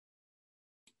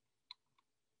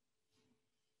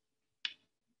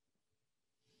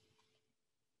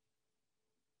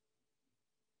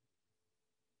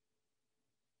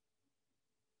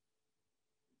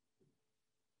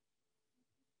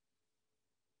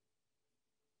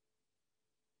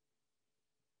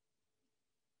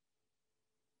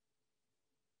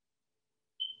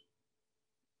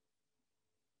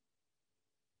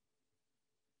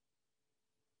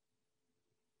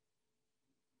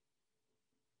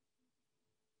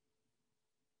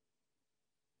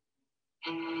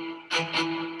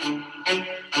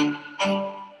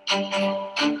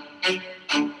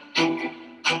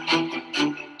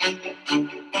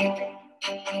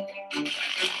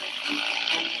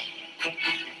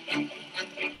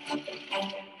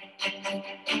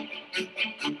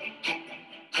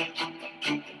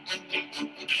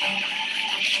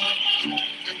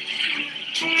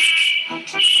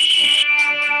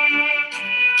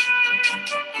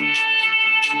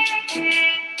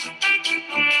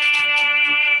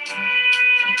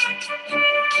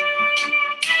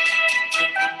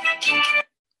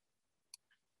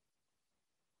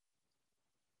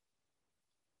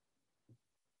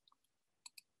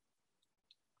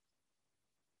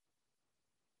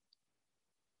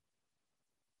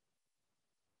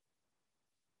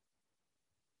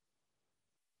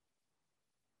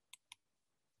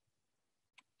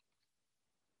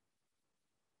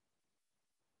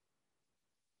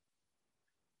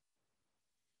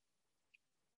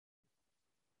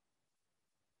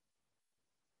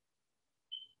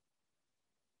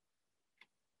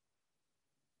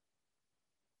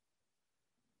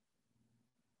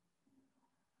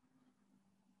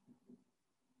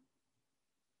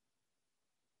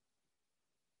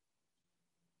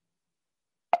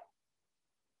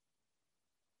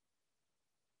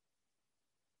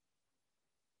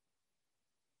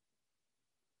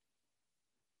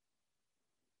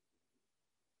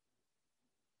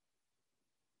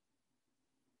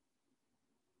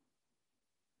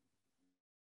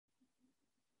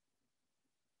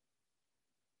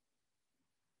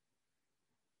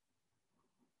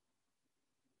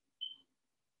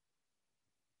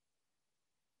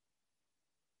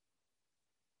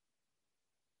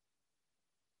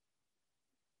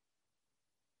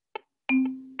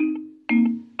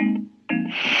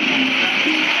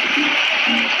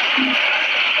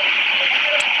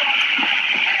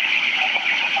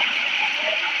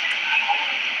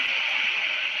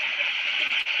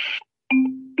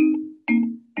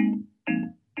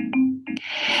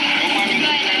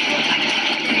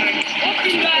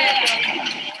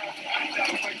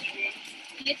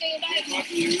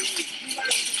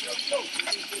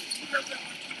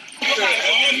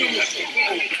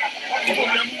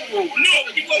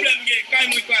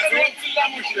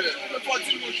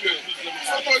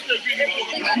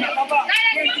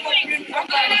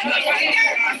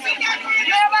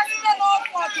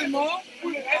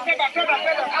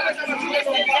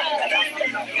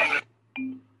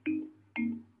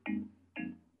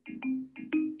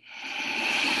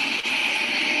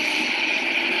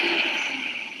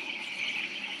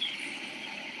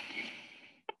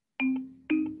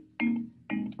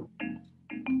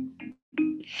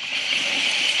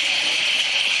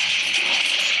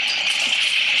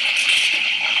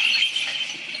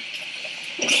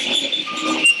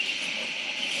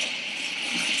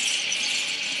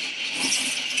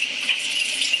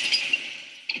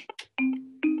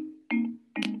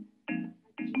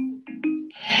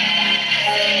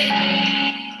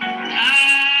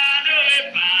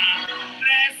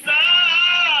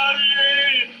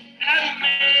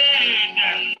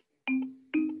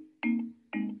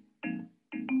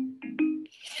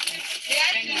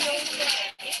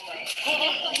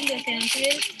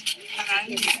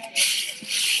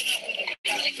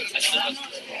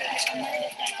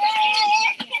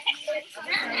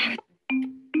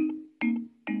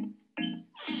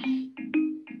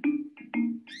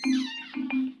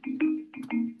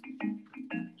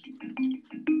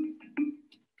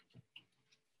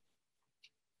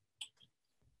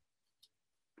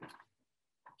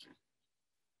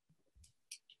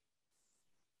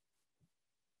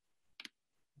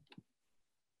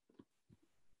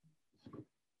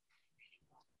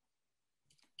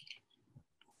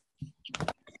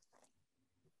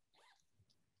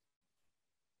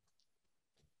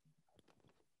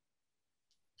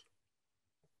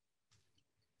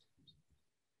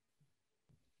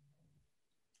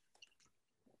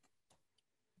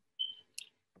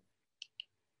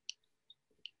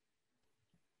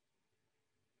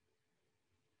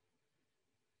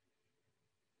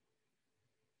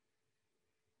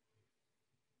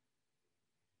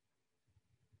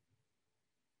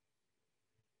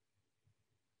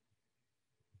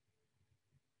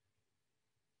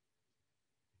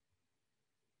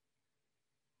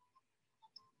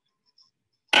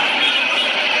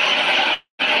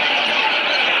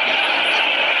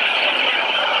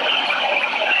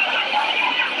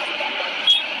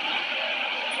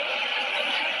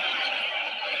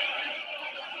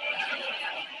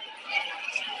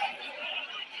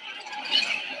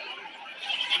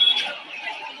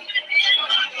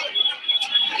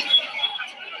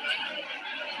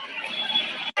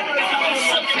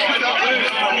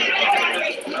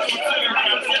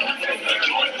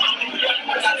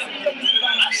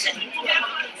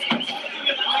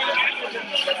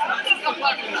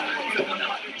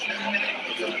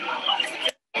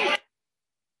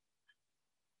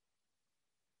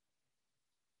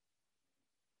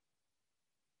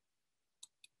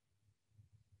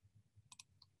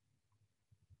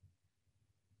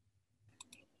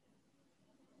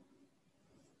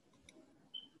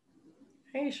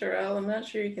Hey, Sherelle, I'm not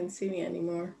sure you can see me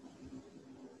anymore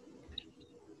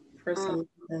for some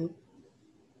reason.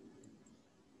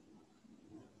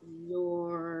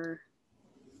 Your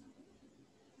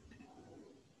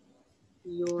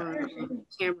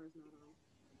camera's not on.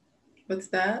 What's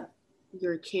that?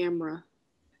 Your camera.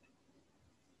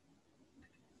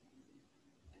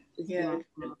 Yeah, it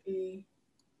should be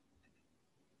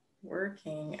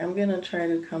working. I'm gonna try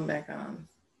to come back on.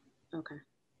 Okay.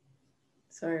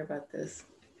 Sorry about this.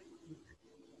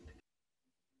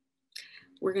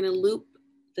 We're gonna loop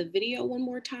the video one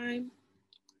more time.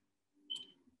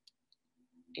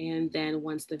 And then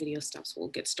once the video stops, we'll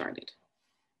get started.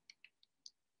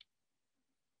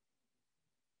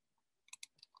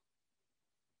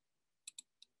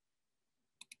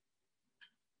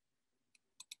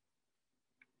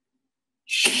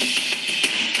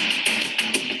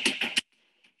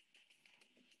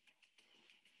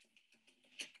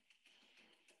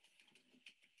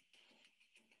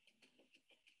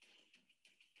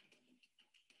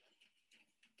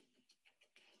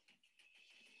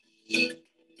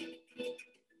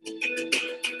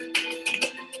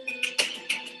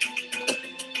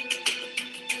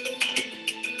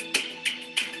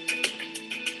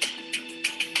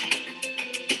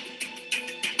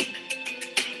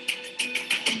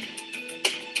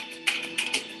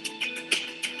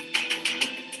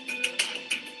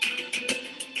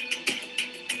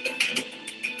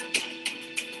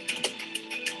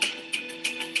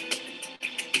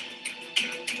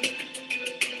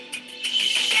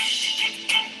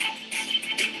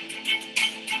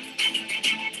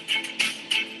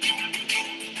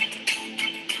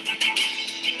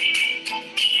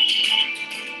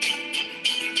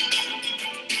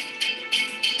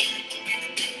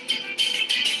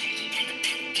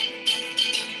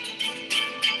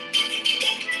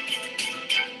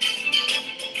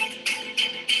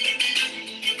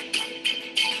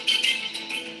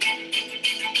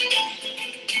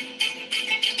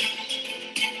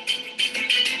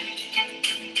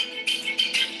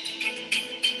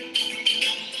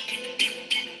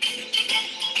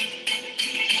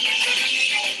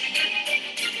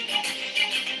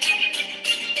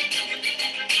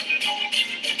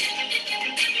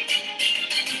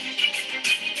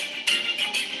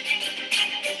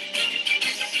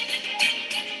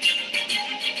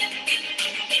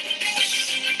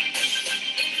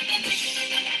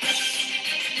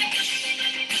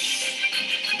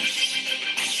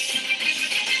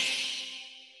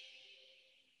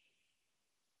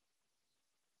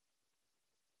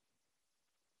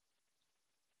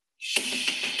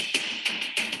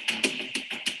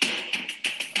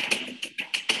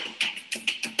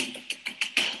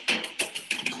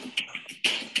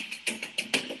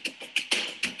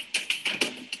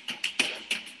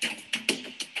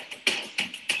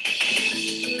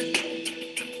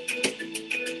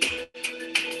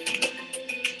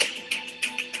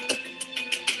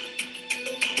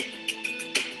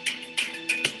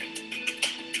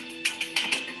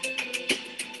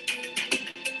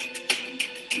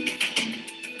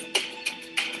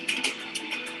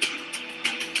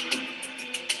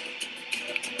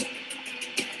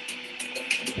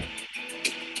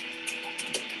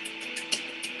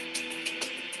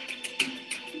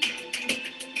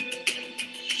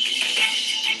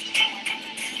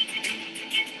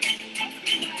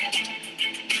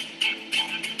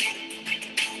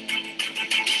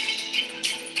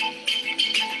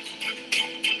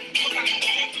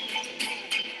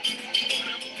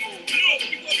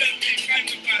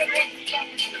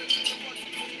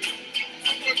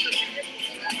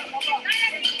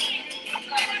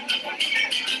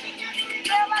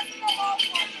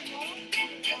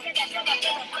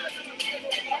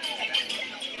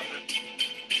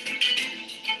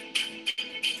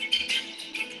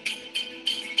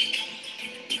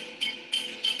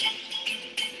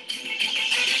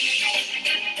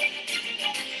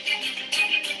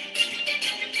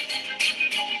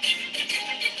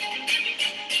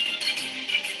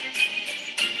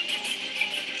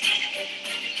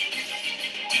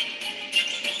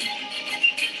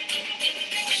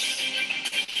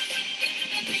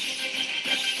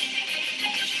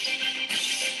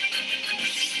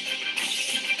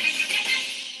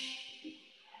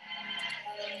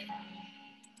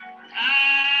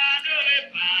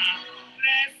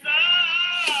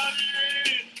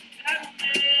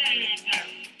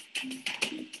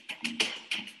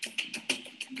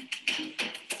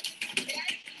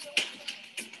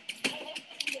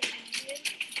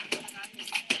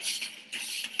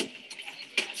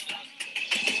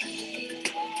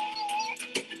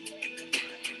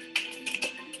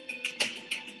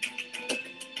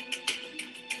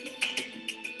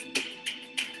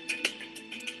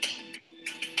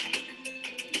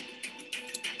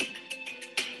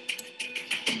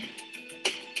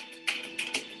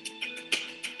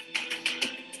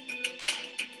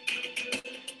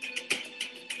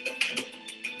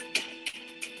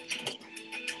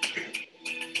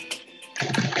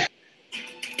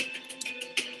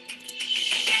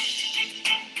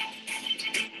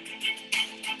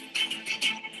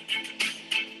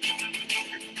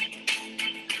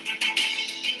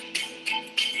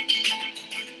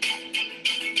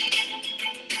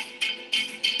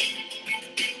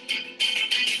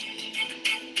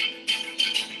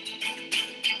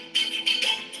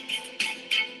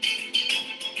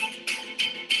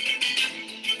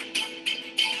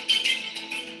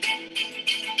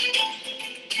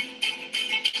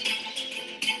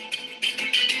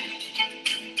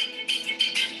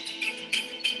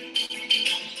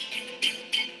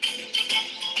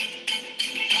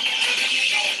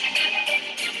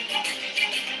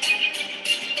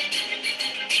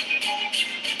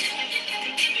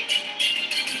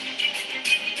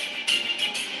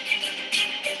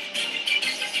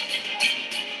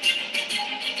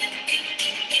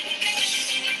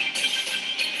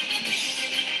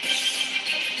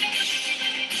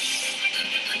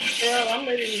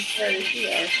 started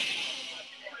here.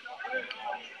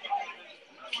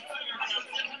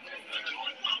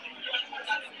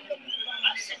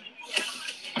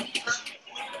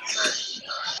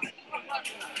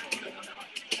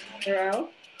 Pharrell?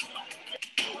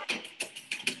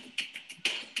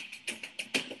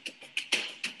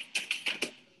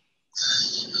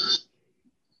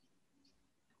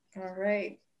 All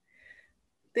right.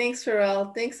 Thanks,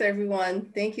 Pharrell. Thanks,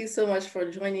 everyone. Thank you so much for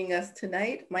joining us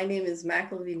tonight. My name is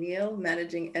Maclovie Neal,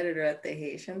 Managing Editor at the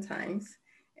Haitian Times.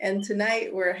 And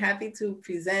tonight we're happy to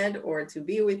present or to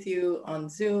be with you on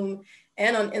Zoom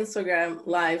and on Instagram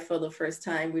Live for the first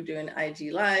time. We're doing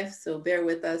IG Live, so bear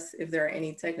with us if there are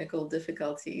any technical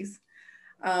difficulties.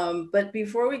 But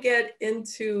before we get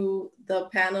into the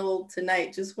panel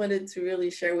tonight, just wanted to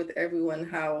really share with everyone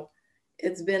how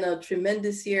it's been a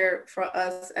tremendous year for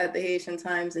us at the Haitian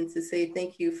Times, and to say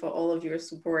thank you for all of your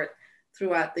support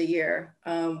throughout the year.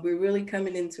 We're really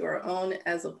coming into our own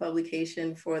as a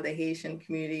publication for the Haitian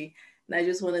community. And I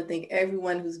just want to thank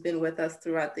everyone who's been with us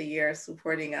throughout the year,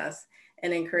 supporting us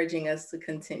and encouraging us to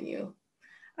continue.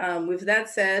 With that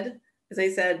said, as I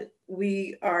said,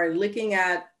 we are looking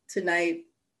at tonight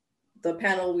the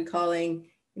panel we're calling,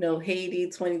 Haiti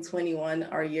 2021,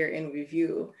 our year in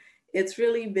review. It's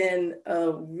really been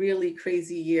a really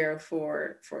crazy year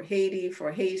for Haiti,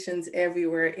 for Haitians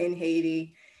everywhere in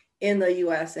Haiti, in the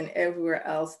US, and everywhere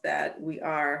else that we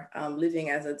are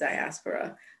living as a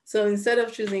diaspora. So instead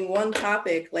of choosing one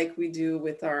topic like we do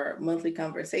with our monthly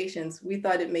conversations, we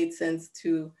thought it made sense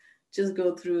to just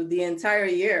go through the entire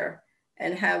year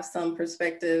and have some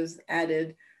perspectives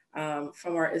added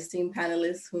from our esteemed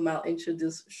panelists, whom I'll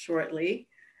introduce shortly.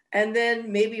 And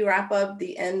then maybe wrap up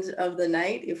the end of the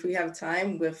night, if we have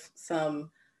time, with some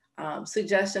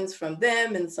suggestions from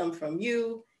them and some from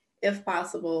you, if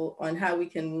possible, on how we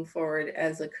can move forward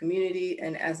as a community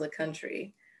and as a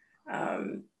country.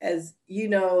 As you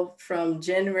know, from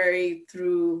January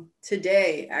through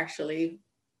today, actually,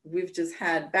 we've just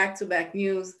had back-to-back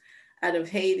news out of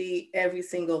Haiti every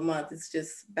single month. It's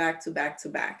just back to back to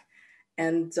back.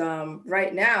 And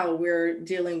right now we're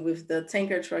dealing with the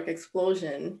tanker truck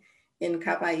explosion in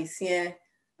Cap-Haïtien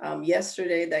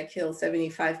yesterday that killed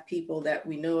 75 people that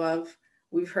we know of.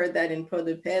 We've heard that in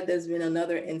Port-de-Paix, there's been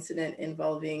another incident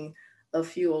involving a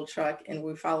fuel truck, and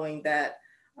we're following that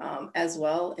as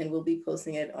well. And we'll be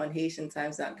posting it on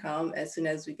HaitianTimes.com as soon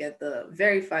as we get the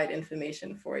verified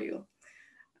information for you.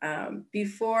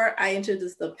 Before I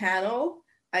introduce the panel,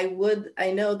 I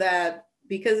know that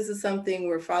because this is something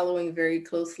we're following very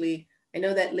closely, I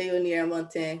know that Leonie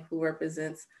Armontin, who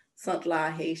represents Saint-La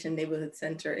Haitian Neighborhood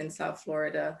Center in South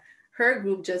Florida, her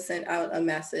group just sent out a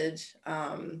message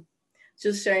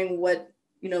just sharing what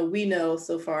we know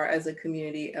so far as a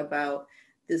community about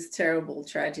this terrible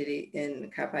tragedy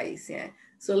in Cap-Haïtien.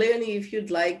 So Leonie, if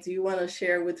you'd like, do you want to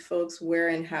share with folks where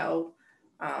and how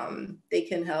they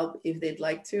can help if they'd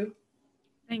like to?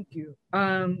 Thank you.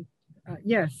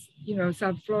 Yes,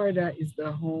 South Florida is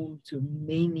the home to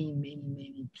many, many,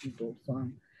 many people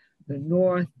from the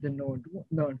north, the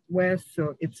northwest.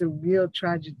 So it's a real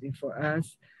tragedy for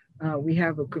us. We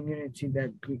have a community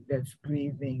that's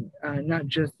grieving not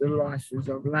just the losses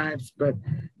of lives, but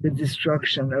the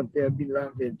destruction of their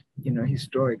beloved,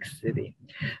 historic city.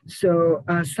 So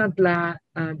Saint-La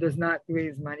does not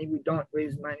raise money. We don't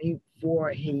raise money for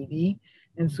Haiti.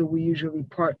 And so we usually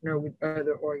partner with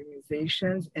other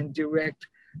organizations and direct,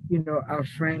 our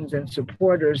friends and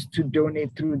supporters to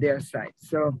donate through their site.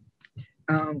 So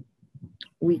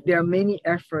there are many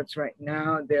efforts right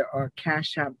now. There are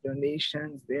Cash App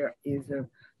donations. There is a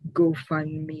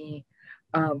GoFundMe.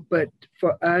 But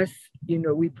for us,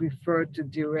 we prefer to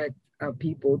direct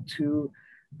people to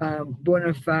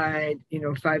bona fide,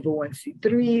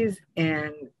 501c3s,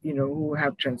 and who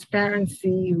have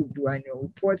transparency, who do annual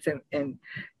reports,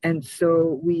 and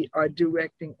so we are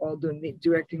directing all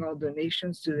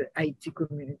donations to the Haiti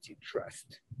Community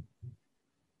Trust,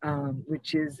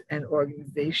 which is an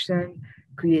organization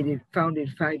founded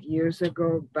 5 years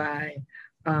ago by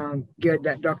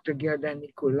Dr. Gerda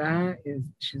Nicolas.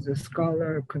 She's a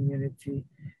scholar, community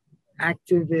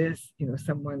activist,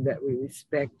 someone that we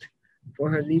respect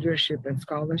for her leadership and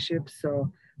scholarship.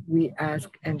 So we ask,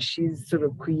 and she's sort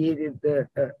of created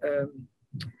a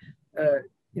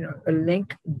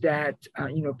link that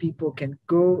people can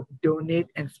go donate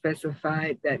and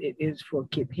specify that it is for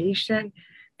Cape Haitian.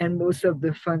 And most of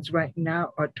the funds right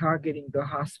now are targeting the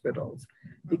hospitals,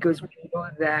 because we know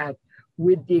that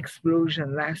with the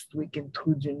explosion last week in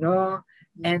Trou-du-Nord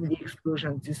and the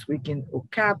explosion this week in Au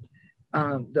Cap,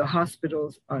 the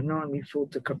hospitals are not only full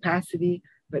to capacity,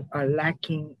 but are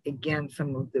lacking, again,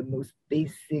 some of the most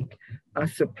basic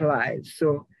supplies.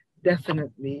 So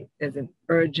definitely there's an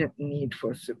urgent need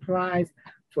for supplies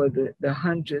for the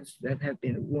hundreds that have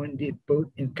been wounded both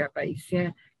in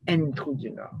Cap-Haïtien and in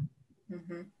Trou-du-Nord.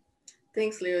 Mm-hmm.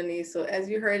 Thanks, Leonie. So as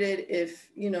you heard it, if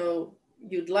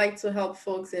you'd like to help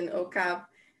folks in OCAP,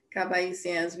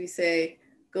 Cap-Haïtien, as we say,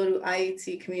 go to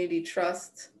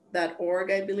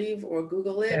ietcommunitytrust.org, I believe, or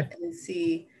Google Yes. it and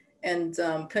see and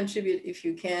contribute if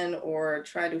you can, or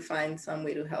try to find some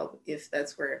way to help if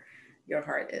that's where your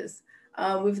heart is.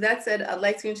 With that said, I'd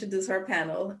like to introduce our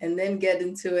panel and then get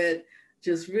into it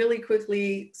just really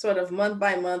quickly, sort of month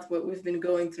by month, what we've been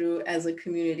going through as a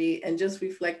community and just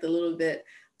reflect a little bit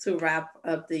to wrap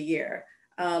up the year.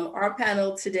 Our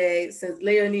panel today, since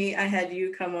Leonie, I had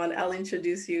you come on, I'll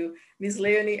introduce you. Ms.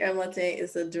 Leonie Hermotin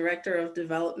is the Director of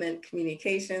Development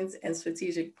Communications and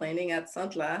Strategic Planning at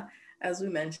SANTLA, as we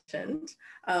mentioned.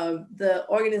 The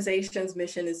organization's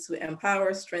mission is to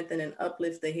empower, strengthen, and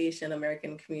uplift the Haitian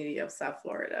American community of South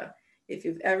Florida. If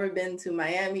you've ever been to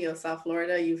Miami or South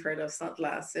Florida, you've heard of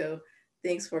SANTLA. So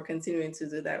thanks for continuing to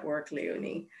do that work,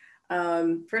 Leonie.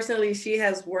 Personally, she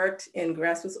has worked in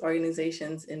grassroots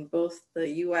organizations in both the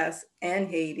US and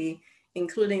Haiti,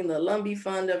 including the Lumbee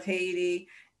Fund of Haiti,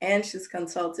 and she's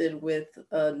consulted with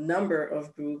a number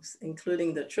of groups,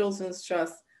 including the Children's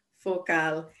Trust,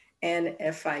 FOCAL, and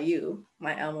FIU,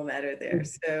 my alma mater there.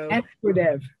 So, and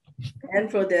PRODEV. And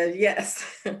PRODEV, yes.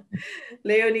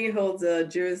 Leonie holds a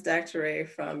Juris Doctorate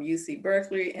from UC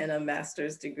Berkeley and a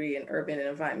master's degree in urban and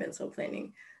environmental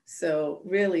planning. So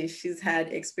really, she's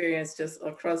had experience just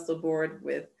across the board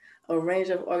with a range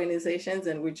of organizations,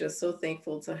 and we're just so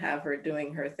thankful to have her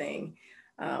doing her thing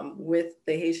with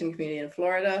the Haitian community in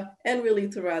Florida and really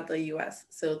throughout the US.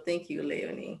 So thank you,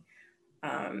 Leonie.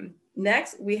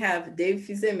 Next, we have Dave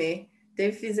Fizeme.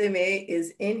 Dave Fizeme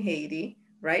is in Haiti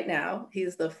right now.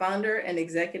 He's the founder and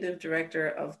executive director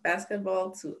of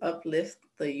Basketball to Uplift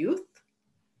the Youth,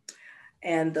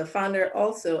 and the founder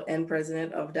also and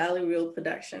president of Dolly Reel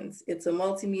Productions. It's a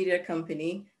multimedia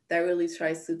company that really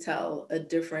tries to tell a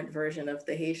different version of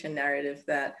the Haitian narrative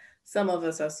that some of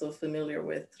us are so familiar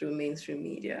with through mainstream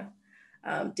media.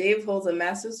 Dave holds a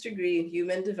master's degree in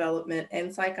human development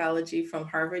and psychology from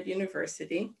Harvard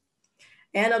University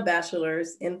and a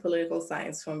bachelor's in political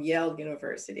science from Yale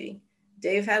University.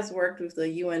 Dave has worked with the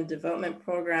UN Development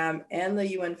Program and the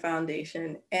UN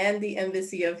Foundation and the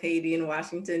Embassy of Haiti in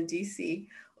Washington, D.C.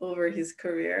 over his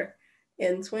career.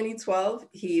 In 2012,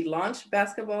 he launched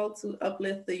Basketball to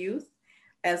Uplift the Youth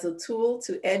as a tool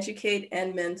to educate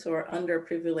and mentor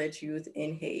underprivileged youth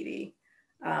in Haiti.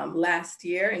 Last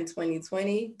year, in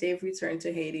 2020, Dave returned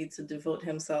to Haiti to devote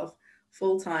himself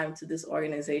full-time to this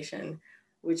organization,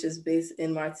 which is based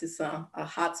in Martissant, a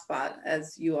hotspot,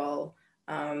 as you all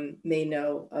may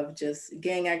know, of just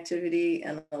gang activity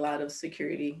and a lot of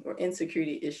security or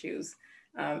insecurity issues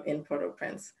in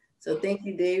Port-au-Prince. So thank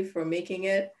you, Dave, for making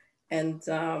it. And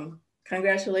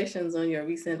congratulations on your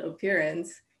recent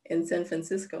appearance in San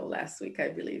Francisco last week, I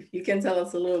believe. You can tell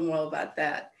us a little more about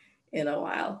that in a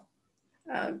while.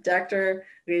 Dr.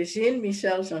 Regine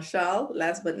Michel Jean-Charles,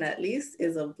 last but not least,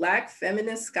 is a Black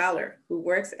feminist scholar who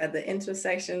works at the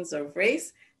intersections of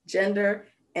race, gender,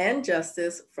 and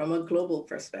justice from a global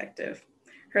perspective.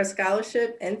 Her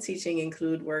scholarship and teaching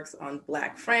include works on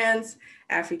Black France,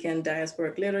 African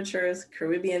diasporic literatures,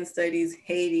 Caribbean studies,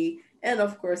 Haiti, and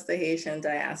of course the Haitian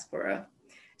diaspora.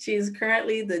 She is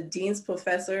currently the Dean's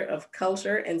Professor of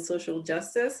Culture and Social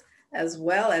Justice, as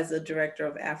well as the Director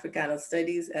of Africana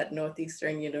Studies at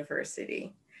Northeastern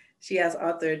University. She has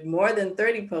authored more than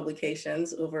 30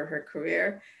 publications over her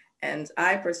career, and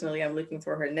I personally am looking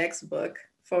for her next book,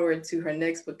 forward to her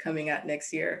next book coming out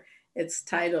next year. It's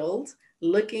titled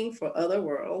Looking for Other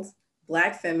Worlds,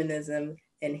 Black Feminism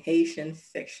in Haitian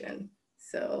Fiction.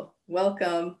 So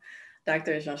welcome,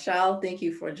 Dr. Jean-Charles. Thank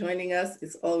you for joining us.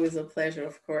 It's always a pleasure,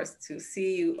 of course, to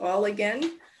see you all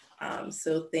again.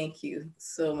 So thank you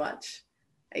so much.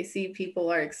 I see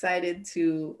people are excited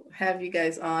to have you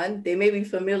guys on. They may be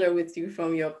familiar with you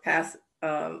from your past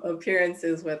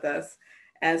appearances with us,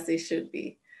 as they should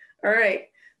be. All right,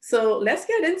 so let's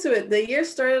get into it. The year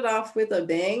started off with a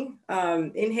bang.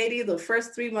 In Haiti, the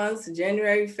first 3 months,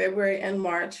 January, February, and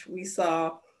March, we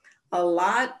saw a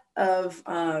lot of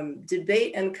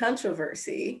debate and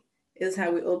controversy, is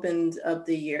how we opened up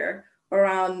the year,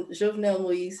 around Jovenel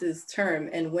Moise's term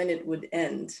and when it would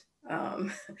end.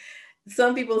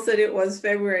 Some people said it was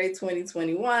February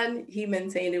 2021. He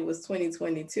maintained it was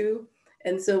 2022.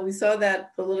 And so we saw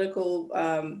that political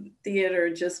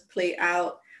theater just play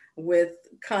out with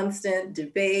constant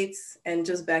debates and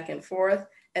just back and forth.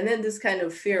 and then this kind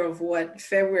of fear of what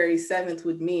February 7th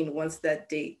would mean once that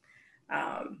date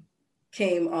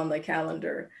came on the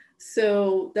calendar.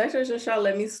 So Dr. Joshua,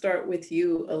 let me start with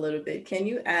you a little bit. Can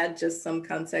you add just some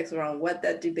context around what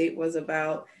that debate was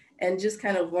about and just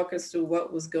kind of walk us through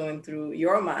what was going through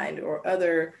your mind or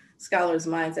other scholars'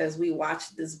 minds as we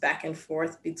watched this back and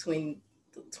forth between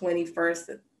the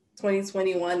 21st,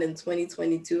 2021 and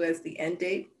 2022 as the end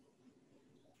date?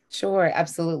 Sure,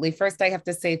 absolutely. First, I have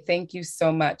to say thank you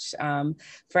so much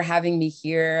for having me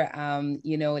here.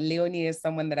 Leonie is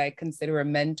someone that I consider a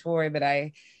mentor that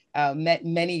I met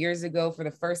many years ago for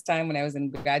the first time when I was in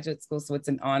graduate school. So it's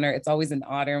an honor. It's always an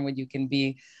honor when you can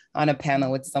be on a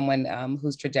panel with someone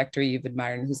whose trajectory you've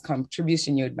admired and whose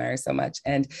contribution you admire so much.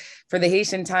 And for the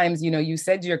Haitian Times, you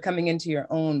said you're coming into your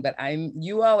own, but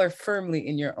you all are firmly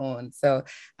in your own. So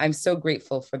I'm so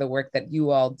grateful for the work that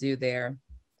you all do there.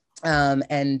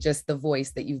 And just the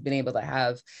voice that you've been able to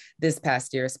have this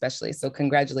past year, especially. So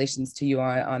congratulations to you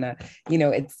on a,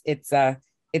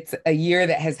 it's a year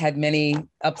that has had many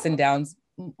ups and downs,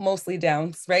 mostly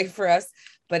downs, right, for us.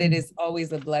 But it is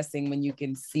always a blessing when you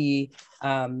can see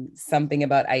something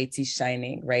about Haiti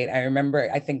shining, right?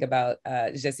 I think about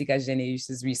Jessica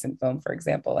Genéus's recent film, for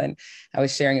example, and I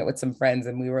was sharing it with some friends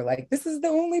and we were like, this is the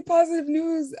only positive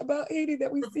news about Haiti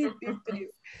that we see these days.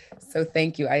 So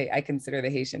thank you. I consider the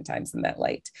Haitian Times in that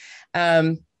light.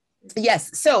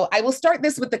 Yes, so I will start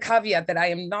this with the caveat that I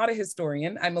am not a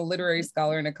historian. I'm a literary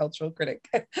scholar and a cultural critic.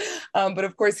 But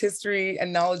of course, history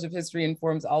and knowledge of history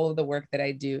informs all of the work that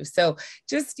I do. So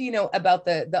just, about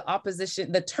the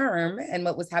opposition, the term and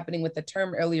what was happening with the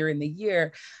term earlier in the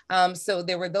year. So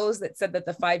there were those that said that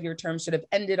the 5-year term should have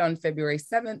ended on February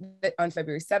 7th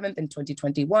in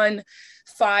 2021,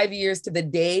 5 years to the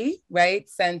day, right?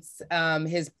 Since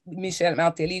his Michel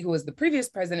Martelly, who was the previous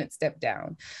president, stepped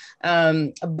down.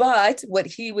 But what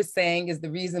he was saying is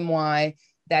the reason why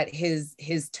that his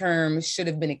term should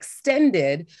have been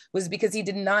extended was because he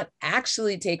did not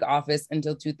actually take office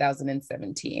until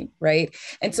 2017, right?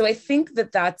 And so I think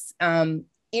that that's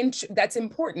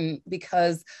important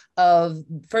because of,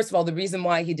 first of all, the reason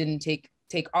why he didn't take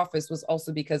office was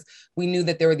also because we knew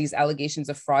that there were these allegations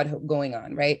of fraud going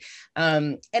on, right?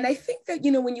 And I think that,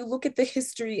 when you look at the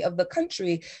history of the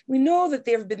country, we know that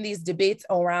there have been these debates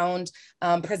around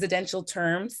presidential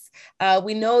terms.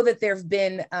 We know that there have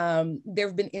been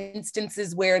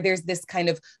instances where there's this kind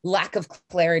of lack of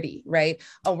clarity, right,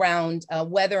 around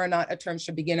whether or not a term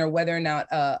should begin or whether or not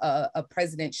a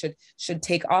president should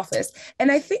take office. And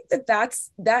I think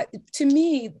that to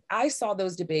me, I saw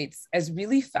those debates as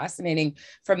really fascinating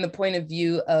from the point of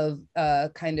view of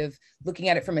kind of looking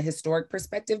at it from a historic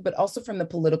perspective, but also from the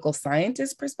political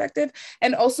scientist perspective,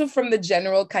 and also from the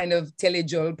general kind of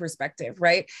telejol perspective,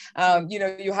 right?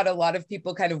 You had a lot of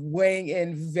people kind of weighing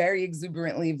in very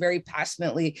exuberantly, very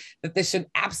passionately that this should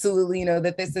absolutely,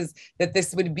 that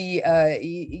this would be,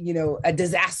 a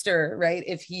disaster, right?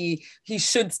 If he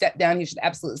should step down, he should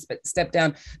absolutely step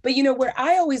down. But, where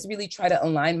I always really try to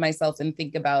align myself and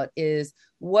think about is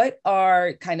what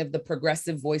are kind of the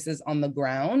progressive voices on the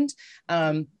ground,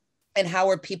 and how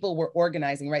are people were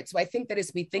organizing, right? So I think that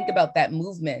as we think about that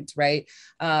movement, right,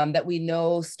 that we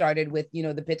know started with,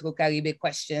 the Petro-Caribe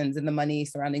questions and the money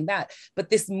surrounding that,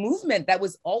 but this movement that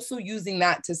was also using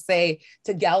that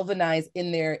to galvanize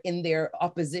in their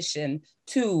opposition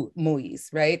to Moise,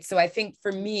 right? So I think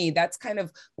for me, that's kind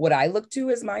of what I look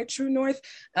to as my true north.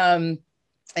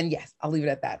 And yes, I'll leave it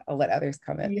at that. I'll let others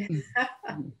comment.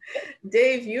 Yeah.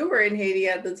 Dave, you were in Haiti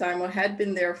at the time or had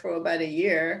been there for about a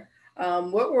year.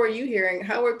 What were you hearing?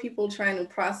 How were people trying to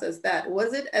process that?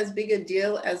 Was it as big a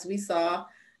deal as we saw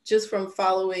just from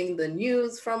following the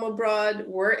news from abroad?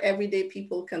 Were everyday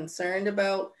people concerned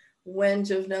about when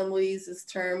Jovenel Moise's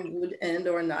term would end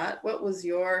or not? What was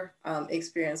your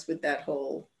experience with that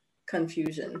whole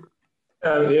confusion?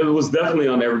 It was definitely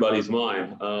on everybody's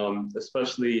mind,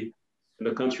 especially in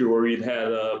a country where we'd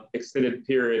had an extended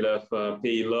period of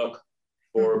pays luck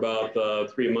for about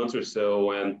 3 months or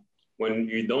so. And when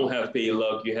you don't have pays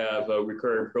luck, you have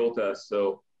recurrent protests.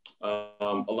 So a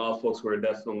lot of folks were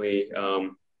definitely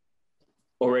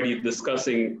already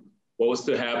discussing what was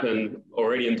to happen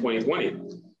already in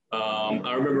 2020.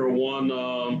 I remember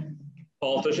one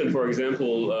politician, for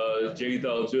example, Jerry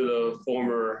Talju, the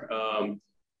former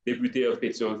député of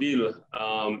Pétionville,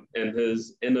 and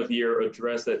his end of year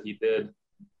address that he did,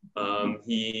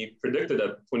 he predicted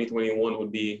that 2021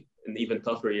 would be an even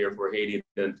tougher year for Haiti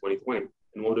than 2020.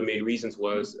 And one of the main reasons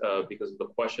was because of the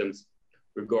questions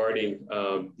regarding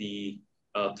the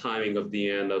timing of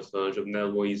the end of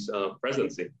Jovenel Moise's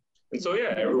presidency. And so,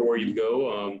 yeah, everywhere you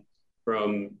go,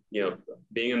 from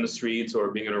being in the streets or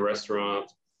being in a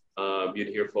restaurant, you'd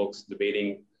hear folks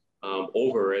debating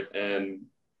over it, and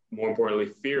more importantly,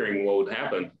 fearing what would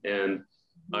happen. And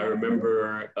I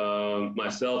remember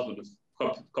myself,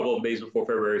 a couple of days before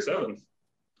February 7th,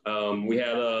 we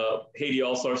had a Haiti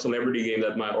All-Star Celebrity Game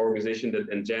that my organization did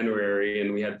in January,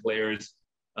 and we had players,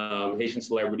 Haitian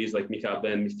celebrities like Mika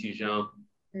Ben, Misty Jean,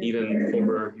 even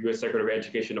former U.S. Secretary of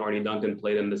Education Arnie Duncan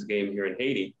played in this game here in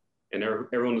Haiti, and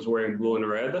everyone was wearing blue and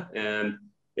red. And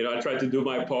I tried to do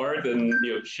my part and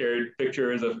shared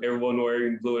pictures of everyone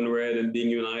wearing blue and red and being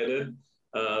united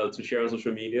to share on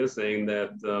social media, saying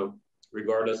that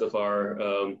regardless of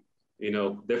our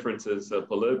differences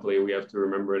politically, we have to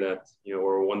remember that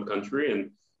we're one country,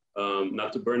 and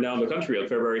not to burn down the country on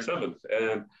February 7th.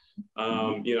 And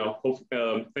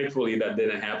thankfully that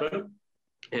didn't happen.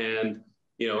 And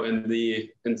in the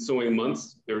ensuing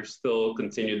months, there was still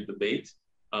continued debate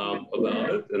about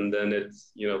it, and then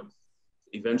it's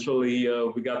eventually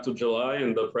we got to July,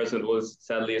 and the president was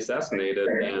sadly assassinated,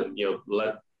 and it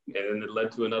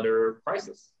led to another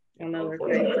crisis. Another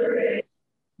crisis.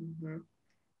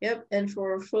 Yep. And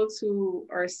for folks who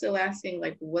are still asking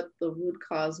like what the root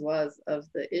cause was of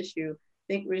the issue, I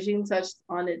think Regine touched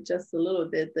on it just a little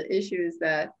bit. The issue is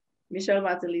that Michel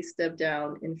Martelly stepped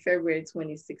down in February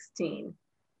 2016,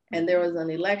 and there was an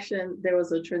election, there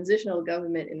was a transitional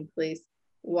government in place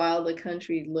while the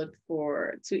country looked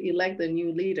to elect a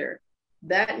new leader.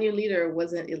 That new leader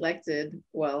wasn't elected,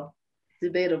 well,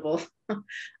 debatable,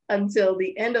 until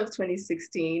the end of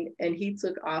 2016, and he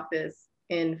took office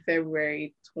in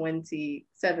February 27th,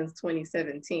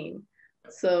 2017.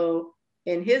 So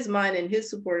in his mind, in his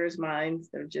supporters' minds,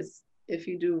 they're just, if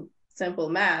you do simple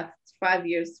math, 5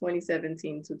 years,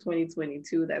 2017 to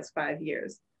 2022, that's 5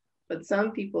 years. But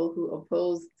some people who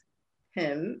opposed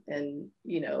him and,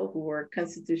 who were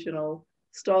constitutional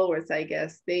stalwarts, I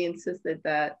guess, they insisted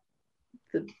that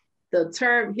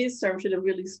his term should have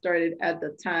really started at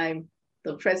the time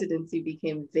the presidency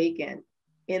became vacant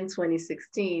in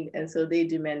 2016. And so they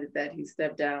demanded that he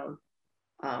step down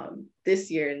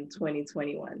this year in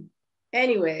 2021.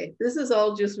 Anyway, this is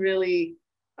all just really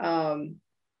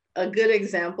a good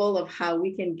example of how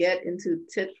we can get into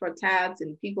tit for tat,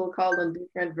 and people call on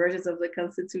different versions of the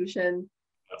Constitution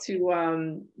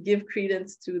to give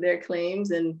credence to their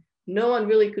claims. And no one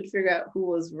really could figure out who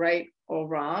was right or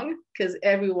wrong, because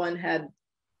everyone had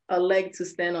a leg to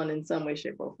stand on in some way,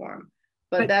 shape, or form.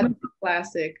 But that's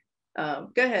classic. Go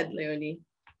ahead, Leonie.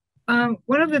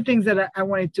 One of the things that I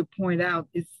wanted to point out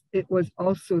is it was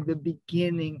also the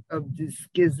beginning of the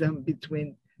schism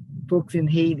between folks in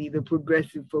Haiti, the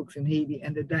progressive folks in Haiti,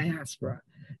 and the diaspora,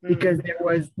 because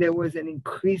there was an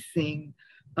increasing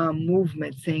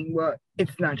movement saying, well,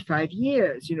 it's not 5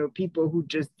 years. People who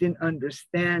just didn't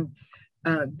understand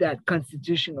that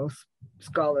constitutional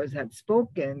scholars had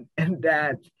spoken, and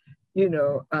that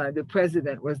the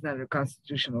president was not a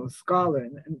constitutional scholar,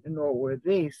 and nor were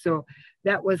they. So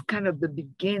that was kind of the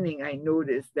beginning. I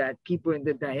noticed that people in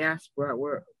the diaspora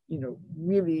were,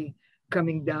 really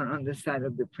coming down on the side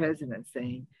of the president,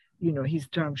 saying, his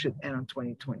term should end on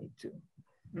 2022.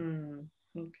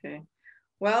 Okay.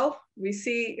 Well, we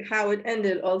see how it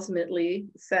ended ultimately,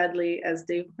 sadly, as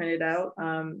Dave pointed out,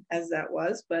 as that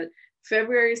was. But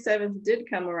February 7th did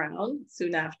come around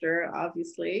soon after,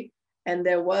 obviously. And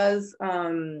there was,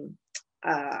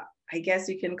 I guess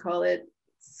you can call it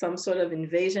some sort of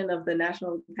invasion of the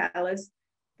National Palace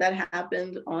that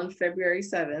happened on February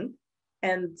 7th.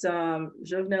 And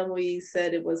Jovenel Moïse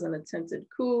said it was an attempted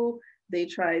coup. They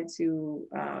tried to,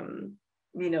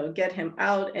 get him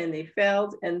out, and they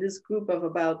failed. And this group of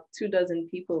about 24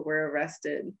 people were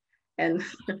arrested. And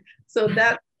so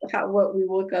that's what we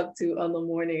woke up to on the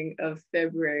morning of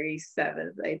February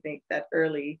 7th, I think, that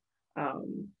early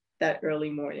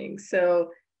morning.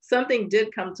 So something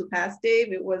did come to pass,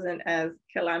 Dave. It wasn't as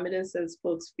calamitous as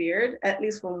folks feared, at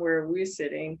least from where we're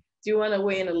sitting. Do you want to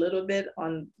weigh in a little bit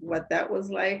on what that was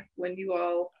like when you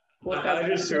all woke up? I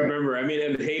just remember, in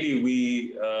Haiti,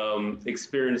 we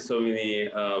experienced so many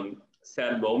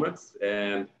sad moments,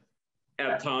 and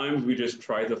at times we just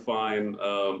try to find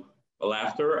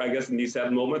laughter, I guess, in these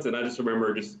sad moments. And I just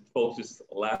remember folks just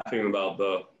laughing about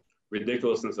the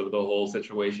ridiculousness of the whole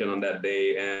situation on that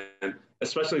day, and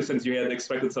especially since you had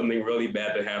expected something really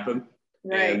bad to happen,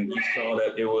 and you saw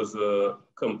that it was a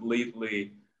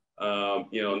completely,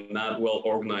 not well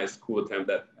organized coup attempt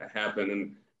that happened,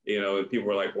 and people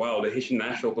were like, "Wow, the Haitian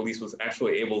National Police was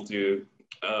actually able to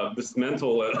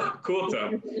dismantle a coup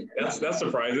attempt. That's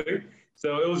surprising."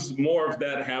 So it was more of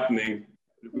that happening.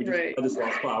 I just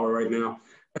lost power right now.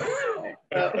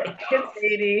 It's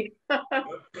Haiti.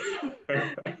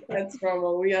 That's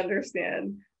normal. We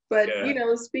understand. But Yeah. you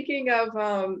know, speaking of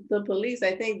the police,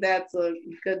 I think that's a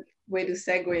good way to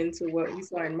segue into what we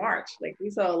saw in March. Like we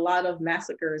saw a lot of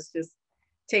massacres just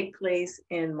take place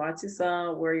in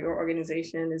Martissant, where your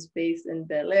organization is based in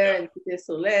Bel Air and Cité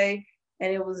Soleil,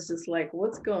 and it was just like,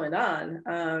 what's going on?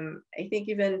 I think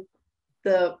even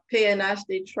the PNH,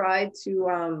 they tried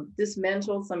to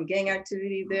dismantle some gang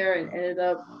activity there and ended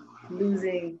up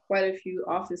losing quite a few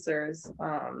officers.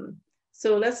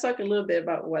 So let's talk a little bit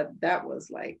about what that was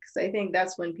like. Because I think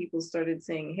that's when people started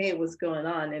saying, hey, what's going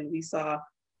on? And we saw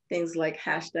things like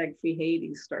hashtag Free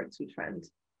Haiti start to trend.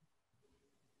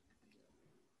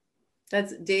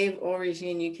 That's Dave or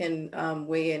Regine, you can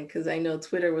weigh in, because I know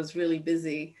Twitter was really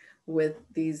busy with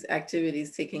these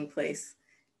activities taking place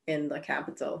in the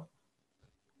capital.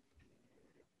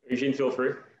 Regine, feel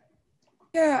free.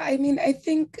 Yeah, I mean, I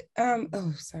think,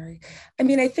 oh, sorry. I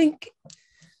mean, I think,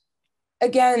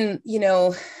 again, you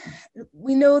know,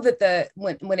 we know that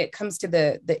when it comes to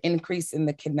the increase in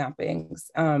the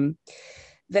kidnappings,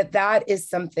 that is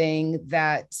something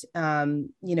that,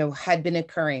 you know, had been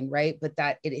occurring, right? But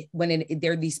that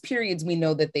there are these periods, we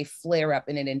know that they flare up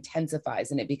and it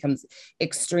intensifies and it becomes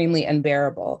extremely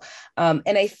unbearable.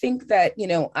 And I think that, you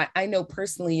know, I know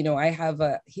personally, you know,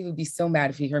 he would be so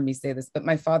mad if he heard me say this, but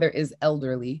my father is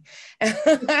elderly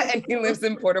and he lives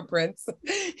in Port-au-Prince.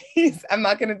 I'm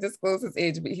not going to disclose his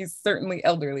age, but he's certainly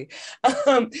elderly.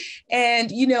 And,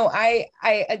 you know,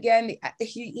 again,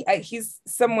 he's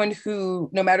someone who,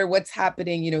 no matter what's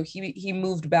happening, you know, he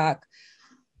moved back,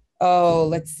 oh,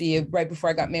 let's see, right before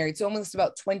I got married. So almost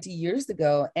about 20 years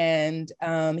ago. And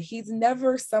he's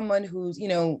never someone who's, you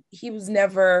know, he was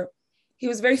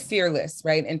very fearless,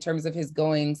 right, in terms of his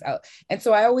goings out. And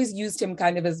so I always used him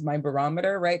kind of as my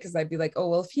barometer, right? Because I'd be like, oh,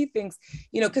 well, if he thinks,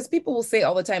 you know, because people will say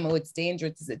all the time, oh, it's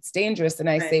dangerous. And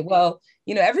I say, well,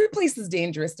 you know, every place is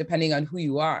dangerous depending on who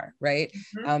you are, right?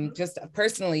 Mm-hmm. Just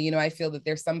personally, you know, I feel that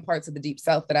there's some parts of the Deep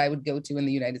South that I would go to in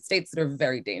the United States that are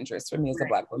very dangerous for me as a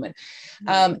Black woman.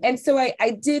 And so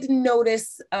I did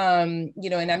notice, you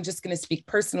know, and I'm just going to speak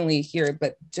personally here,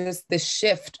 but just the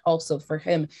shift also for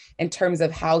him in terms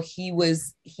of how he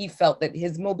felt that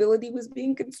his mobility was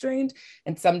being constrained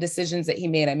and some decisions that he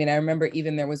made. I mean, I remember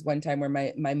even there was one time where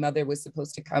my mother was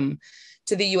supposed to come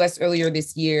to the US earlier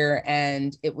this year.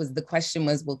 And the question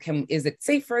was, well, is it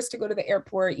safe for us to go to the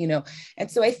airport? You know? And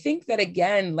so I think that,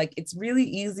 again, like, it's really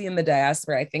easy in the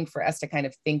diaspora, I think, for us to kind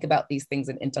of think about these things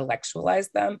and intellectualize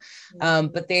them.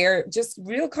 But they're just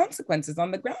real consequences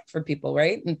on the ground for people,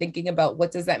 right? And thinking about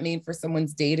what does that mean for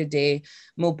someone's day-to-day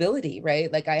mobility,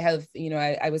 right? Like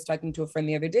I was talking to a friend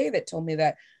the other day that told me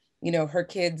that, you know, her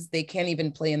kids, they can't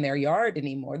even play in their yard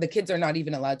anymore. The kids are not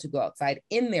even allowed to go outside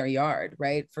in their yard,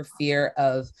 right? For fear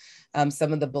of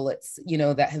some of the bullets, you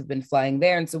know, that have been flying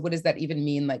there. And so what does that even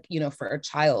mean, like, you know, for a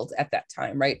child at that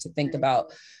time, right? To think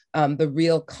about the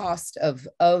real cost of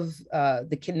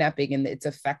the kidnapping and its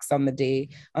effects on the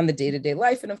day-to-day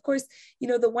life. And of course, you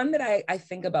know, the one that I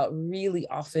think about really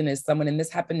often is someone, and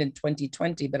this happened in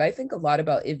 2020, but I think a lot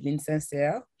about Evelyn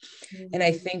Sincere. And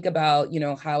I think about, you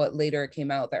know, how it later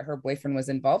came out that her boyfriend was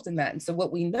involved in that. And so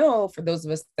what we know, for those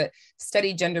of us that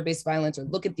study gender-based violence or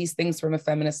look at these things from a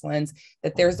feminist lens,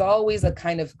 that there's always a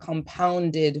kind of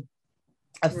compounded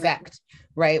effect,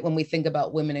 right? When we think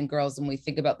about women and girls, and we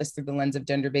think about this through the lens of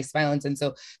gender-based violence. And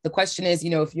so the question is,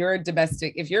 you know, if you're a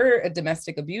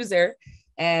domestic abuser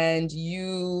and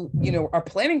you know, are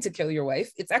planning to kill your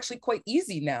wife, it's actually quite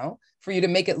easy now for you to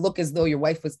make it look as though your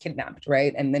wife was kidnapped,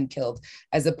 right? And then killed,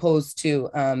 as opposed to,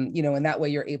 you know, in that way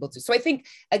you're able to. So I think,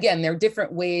 again, there are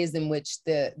different ways in which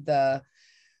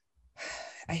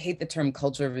I hate the term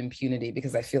culture of impunity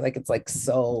because I feel like it's like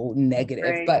so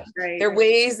negative, but there are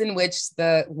ways in which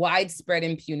the widespread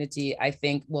impunity, I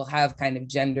think, will have kind of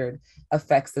gendered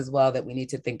effects as well that we need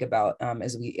to think about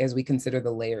as we consider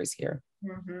the layers here.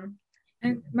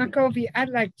 And Makovi, I'd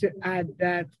like to add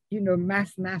that, you know,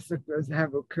 mass massacres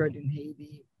have occurred in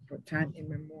Haiti for time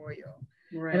immemorial.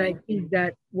 And I think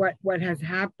that what has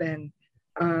happened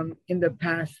in the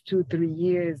past 2-3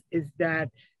 years is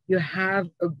that you have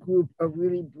a group of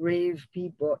really brave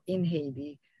people in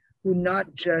Haiti who are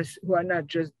not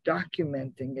just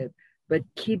documenting it, but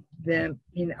keep them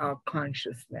in our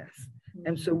consciousness.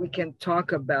 And so we can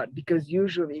talk about, because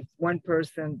usually if one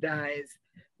person dies,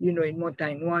 you know, in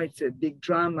Montagne Noire, it's a big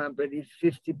drama, but if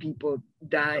 50 people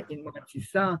die in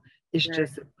Martissant, it's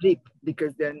just a blip,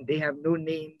 because then they have no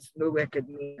names, no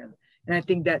recognition. And I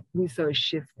think that we saw a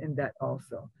shift in that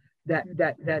also.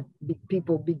 That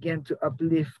people begin to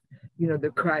uplift, you know,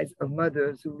 the cries of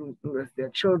mothers who lost their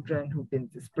children, who've been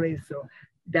displaced. So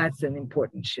that's an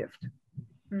important shift.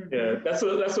 Yeah, that's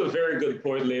a very good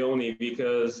point, Leonie,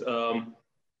 because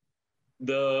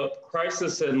the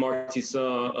crisis in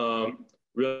Martissa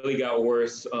really got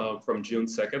worse from June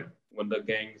 2nd, when the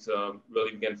gangs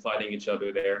really began fighting each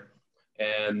other there.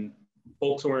 And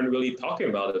folks weren't really talking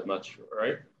about it much,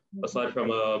 right? Aside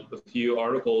from a few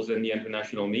articles in the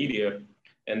international media.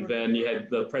 And then you had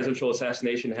the presidential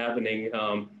assassination happening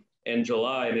in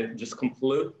July, and it just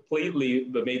completely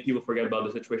made people forget about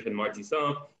the situation in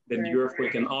Martissa, then the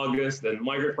earthquake in August, then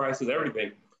migrant crisis,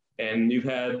 everything. And you've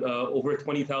had over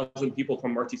 20,000 people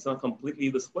from Martissa completely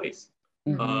displaced.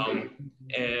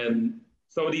 And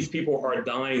some of these people are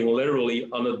dying literally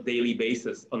on a daily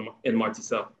basis in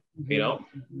Martissa. You know,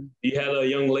 you had a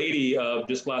young lady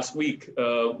just last week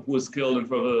who was killed in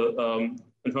front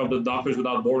of the Doctors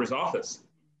Without Borders office,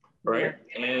 right?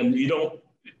 And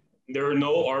there are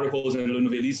no articles in Le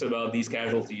Nouveliste about these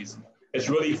casualties. It's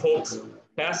really folks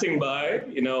passing by,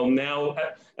 you know, now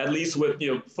at least with,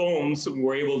 you know, phones,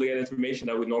 we're able to get information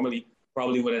that we normally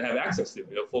probably wouldn't have access to.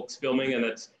 You know, folks filming, and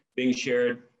it's being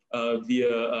shared via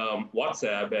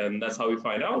WhatsApp, and that's how we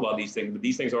find out about these things. But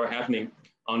these things are happening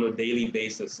on a daily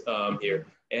basis here.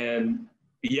 And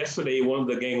yesterday, one of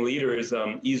the gang leaders,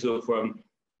 Izo from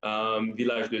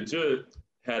Village de Dieu,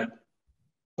 had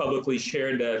publicly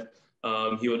shared that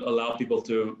he would allow people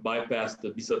to bypass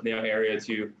the Bissotnéa area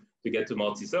to get to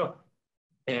Martissa.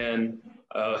 And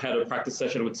had a practice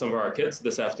session with some of our kids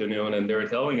this afternoon, and they were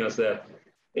telling us that,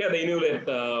 yeah, they knew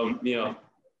that, you know,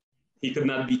 he could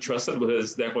not be trusted with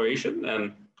his declaration.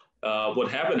 And what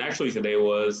happened actually today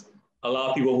was a lot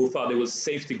of people who thought it was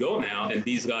safe to go now, and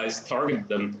these guys targeted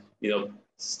them, you know,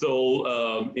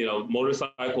 stole, you know,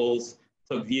 motorcycles,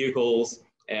 took vehicles,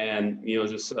 and, you know,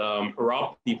 just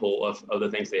robbed people of the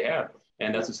things they had.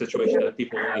 And that's a situation that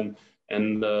people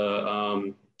in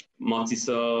the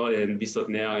Martissa and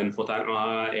Bissotnéa and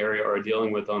Fontaine area are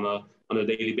dealing with on a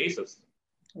daily basis.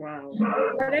 Wow.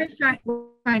 What I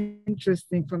find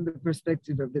interesting from the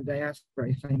perspective of the diaspora,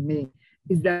 if I may,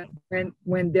 is that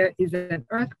when there is an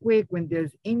earthquake, when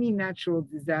there's any natural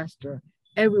disaster,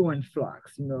 everyone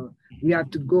flocks. You know, we have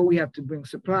to go, we have to bring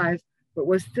supplies, but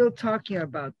we're still talking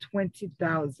about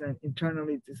 20,000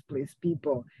 internally displaced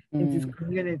people in this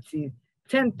community,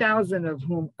 10,000 of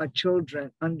whom are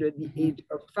children under the age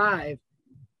of 5.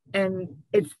 And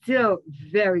it's still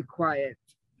very quiet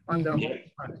on the whole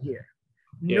front here.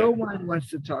 No one wants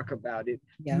to talk about it.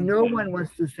 No one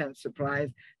wants to send supplies.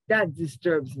 That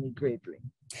disturbs me greatly.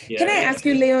 Can I ask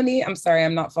you, Leonie? I'm sorry,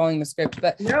 I'm not following the script,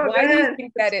 but why do you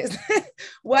think that is?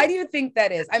 Why do you think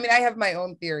that is? I mean, I have my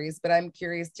own theories, but I'm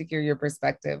curious to hear your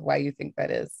perspective, why you think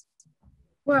that is.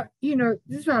 Well, you know,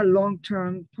 these are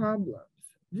long-term problems.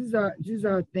 These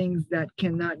are things that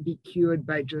cannot be cured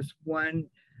by just one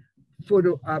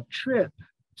photo op trip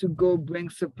to go bring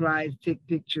supplies, take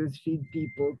pictures, feed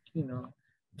people, you know,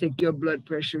 take your blood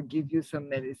pressure, give you some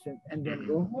medicine, and then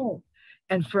go home.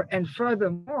 And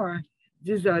furthermore,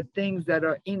 these are things that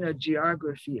are in a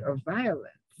geography of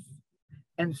violence.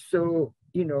 And so,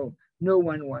 you know, no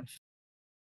one wants